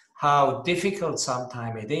how difficult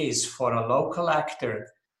sometimes it is for a local actor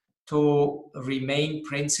to remain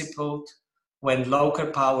principled when local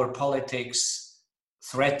power politics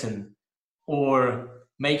threaten or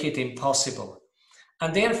make it impossible.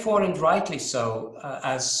 And therefore, and rightly so,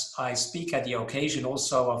 as I speak at the occasion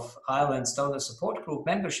also of Ireland's Donor Support Group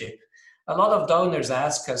membership, a lot of donors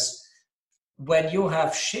ask us, when you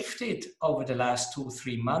have shifted over the last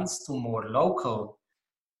 2-3 months to more local,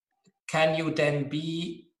 can you then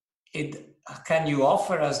can you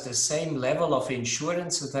offer us the same level of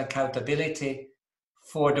insurance and accountability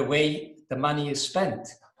for the way the money is spent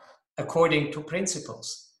according to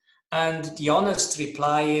principles? And the honest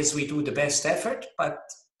reply is we do the best effort, but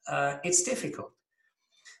it's difficult.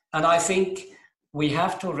 And I think we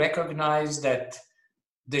have to recognize that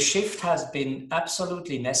the shift has been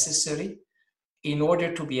absolutely necessary in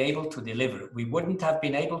order to be able to deliver. We wouldn't have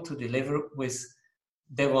been able to deliver with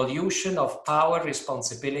devolution of power,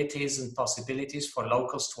 responsibilities, and possibilities for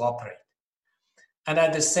locals to operate. And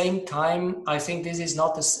at the same time, I think this is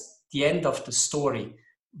not the end of the story.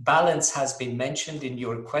 Balance has been mentioned in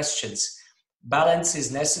your questions. Balance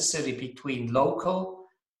is necessary between local,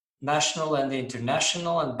 national and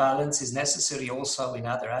international, and balance is necessary also in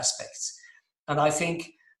other aspects. And I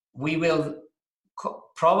think we will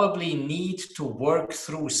probably need to work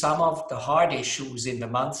through some of the hard issues in the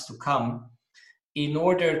months to come in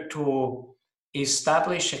order to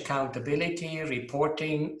establish accountability,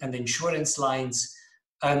 reporting, and insurance lines,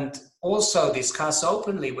 and also discuss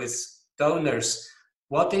openly with donors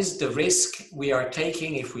what is the risk we are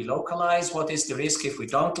taking if we localize, what is the risk if we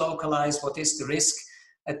don't localize, what is the risk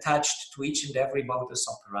attached to each and every modus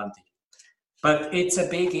operandi. But it's a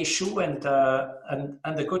big issue and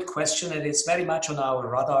a good question, and it's very much on our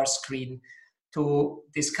radar screen to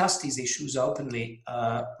discuss these issues openly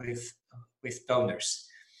with donors.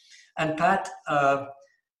 And Pat,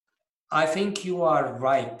 I think you are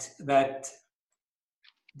right that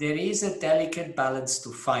there is a delicate balance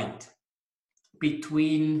to find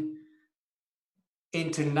between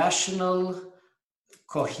international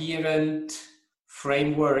coherent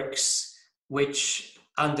frameworks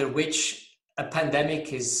under which a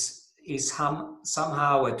pandemic is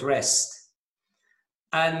somehow addressed,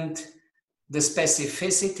 and the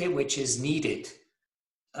specificity which is needed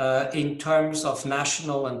in terms of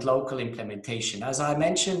national and local implementation. As I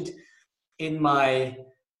mentioned in my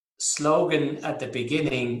slogan at the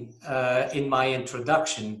beginning, in my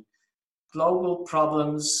introduction, global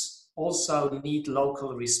problems also need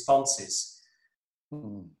local responses.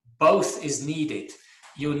 Both is needed.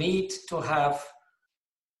 You need to have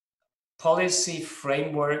policy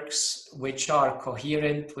frameworks which are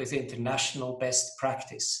coherent with international best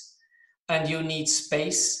practice. And you need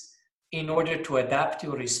space in order to adapt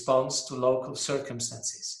your response to local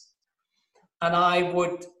circumstances. And I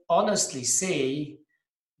would honestly say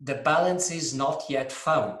the balance is not yet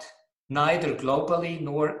found, neither globally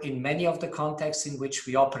nor in many of the contexts in which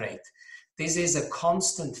we operate. This is a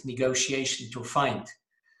constant negotiation to find.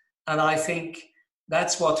 And I think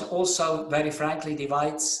that's what also very frankly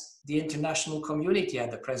divides the international community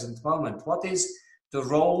at the present moment. What is the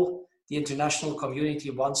role the international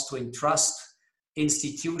community wants to entrust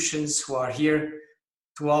institutions who are here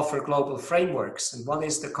to offer global frameworks, and what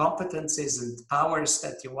is the competencies and powers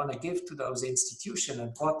that you want to give to those institutions,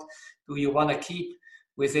 and what do you want to keep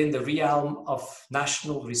within the realm of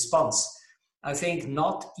national response? I think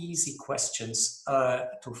not easy questions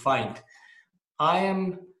to find. I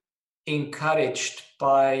am encouraged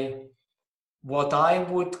by what I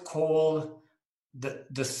would call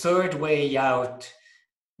the third way out,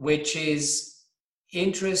 which is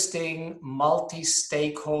interesting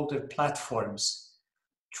multi-stakeholder platforms,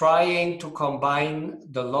 trying to combine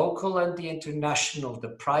the local and the international, the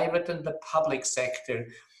private and the public sector,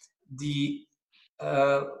 the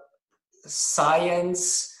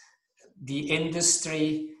science, the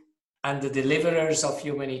industry, and the deliverers of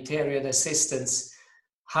humanitarian assistance,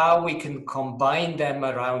 how we can combine them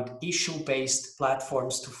around issue-based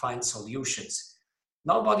platforms to find solutions.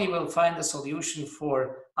 Nobody will find a solution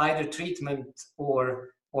for either treatment or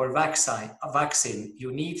vaccine.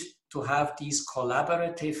 You need to have these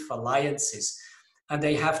collaborative alliances, and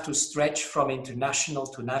they have to stretch from international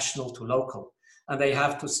to national to local, and they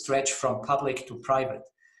have to stretch from public to private.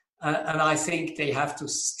 And I think they have to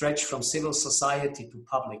stretch from civil society to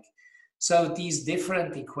public. So these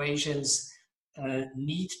different equations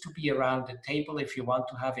need to be around the table if you want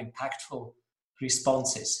to have impactful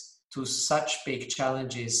responses to such big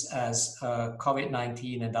challenges as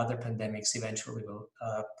COVID-19 and other pandemics eventually will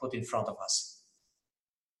put in front of us.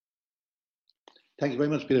 Thank you very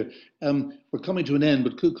much, Peter. We're coming to an end,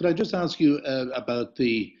 but could I just ask you about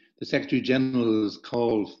the Secretary General's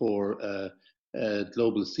call for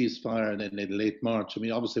global ceasefire in late March? I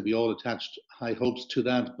mean, obviously we all attached high hopes to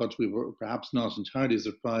that, but we were perhaps not entirely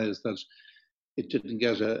surprised that it didn't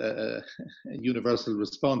get a universal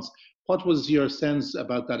response. What was your sense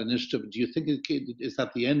about that initiative? Do you think is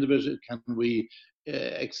that the end of it? Can we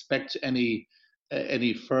expect any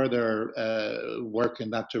further work in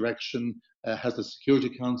that direction? Has the Security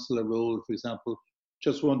Council a role, for example?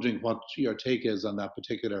 Just wondering what your take is on that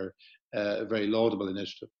particular very laudable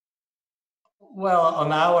initiative. Well,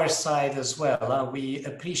 on our side as well, we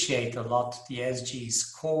appreciate a lot the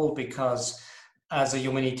SG's call, because as a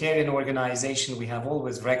humanitarian organization, we have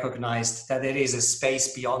always recognized that there is a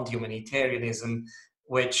space beyond humanitarianism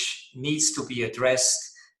which needs to be addressed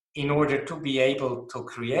in order to be able to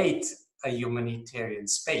create a humanitarian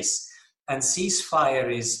space. And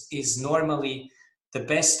ceasefire is normally the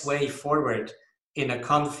best way forward in a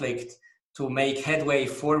conflict to make headway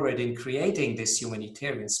forward in creating this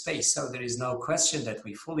humanitarian space. So there is no question that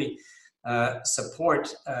we fully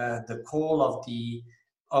support the call of the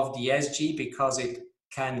SG, because it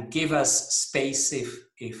can give us space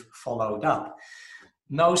if followed up.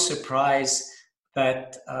 no surprise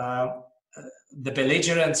that the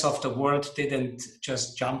belligerents of the world didn't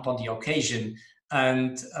just jump on the occasion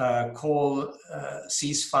and call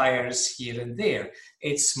ceasefires here and there.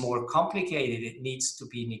 It's more complicated. It needs to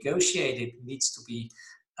be negotiated. It needs to be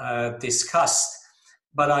discussed.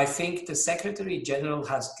 But I think the Secretary General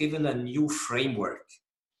has given a new framework,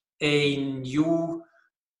 a new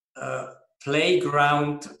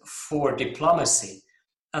playground for diplomacy.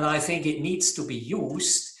 And I think it needs to be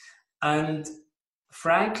used. And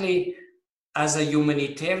frankly, as a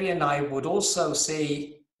humanitarian, I would also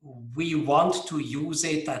say we want to use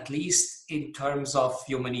it at least in terms of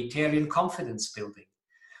humanitarian confidence building.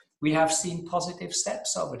 We have seen positive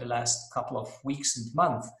steps over the last couple of weeks and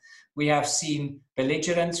months. We have seen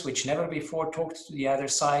belligerents, which never before talked to the other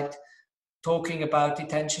side, talking about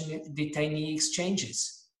detainee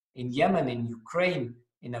exchanges in Yemen, in Ukraine,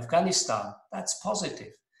 in Afghanistan. That's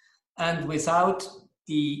positive. And without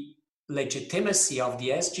the legitimacy of the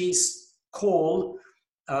SG's call,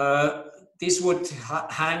 this would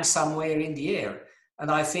hang somewhere in the air. And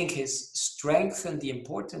I think his strength and the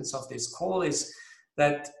importance of this call is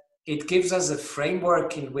that it gives us a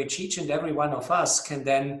framework in which each and every one of us can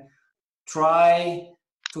then try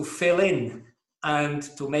to fill in and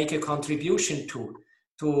to make a contribution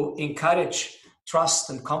to encourage trust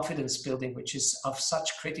and confidence building, which is of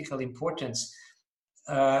such critical importance.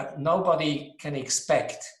 Nobody can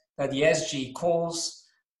expect that the SG calls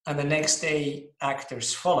and the next day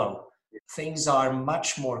actors follow. Things are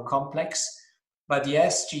much more complex, but the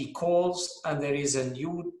SG calls and there is a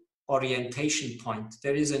new orientation point.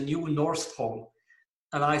 There is a new North Pole.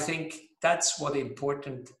 And I think that's what's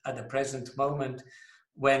important at the present moment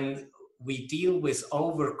when we deal with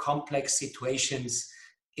over complex situations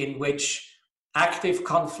in which active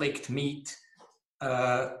conflict meet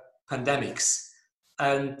pandemics,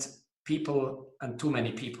 and people, and too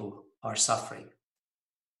many people, are suffering.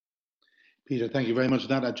 Peter, thank you very much for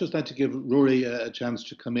that. I'd just like to give Rory a chance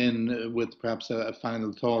to come in with perhaps a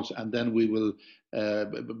final thought, and then we will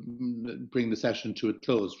bring the session to a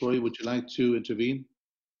close. Rory, would you like to intervene?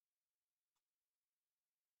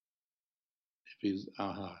 If he's,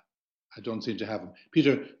 I don't seem to have him.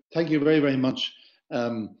 Peter, thank you very, very much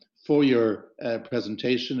for your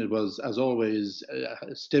presentation. It was, as always,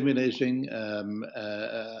 stimulating,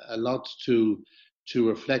 a lot to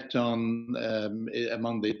reflect on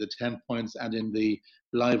among the 10 points and in the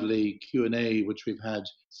lively Q&A which we've had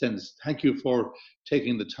since. Thank you for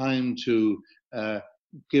taking the time to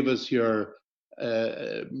give us your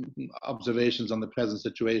observations on the present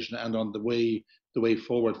situation and on the way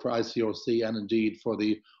forward for ICRC and indeed for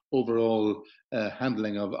the overall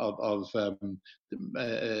handling of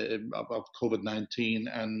COVID-19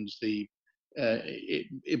 and the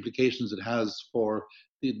implications it has for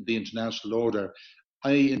the international order.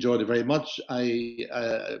 I enjoyed it very much. I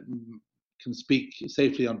can speak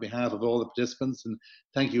safely on behalf of all the participants, and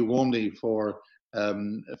thank you warmly for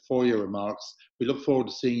your remarks. We look forward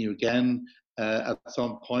to seeing you again at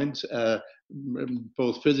some point,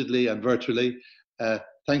 both physically and virtually.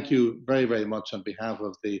 Thank you very, very much on behalf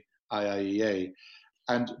of the IIEA.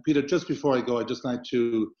 And Peter, just before I go, I'd just like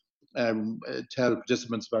to tell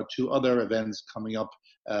participants about two other events coming up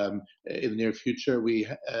in the near future.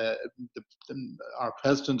 Our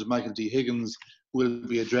president, Michael D. Higgins, will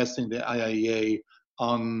be addressing the IIEA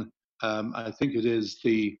on, I think it is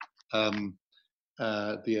the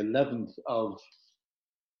 11th of,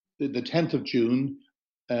 the 10th of June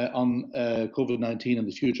on COVID-19 and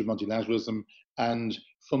the future of multilateralism, and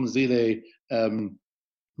Phumzile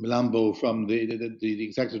Mlambo, from the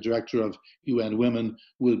Executive Director of UN Women,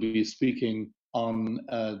 will be speaking on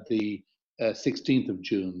the 16th of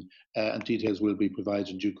June, and details will be provided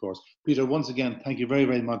in due course. Peter, once again, thank you very,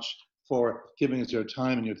 very much for giving us your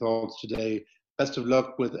time and your thoughts today. Best of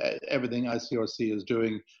luck with everything ICRC is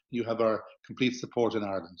doing. You have our complete support in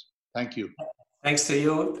Ireland. Thank you. Thanks to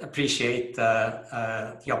you. Appreciate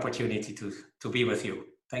the opportunity to be with you.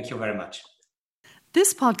 Thank you very much.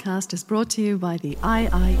 This podcast is brought to you by the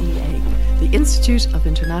IIEA, the Institute of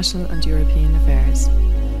International and European Affairs.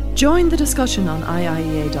 Join the discussion on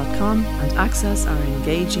IIEA.com and access our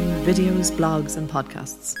engaging videos, blogs and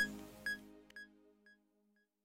podcasts.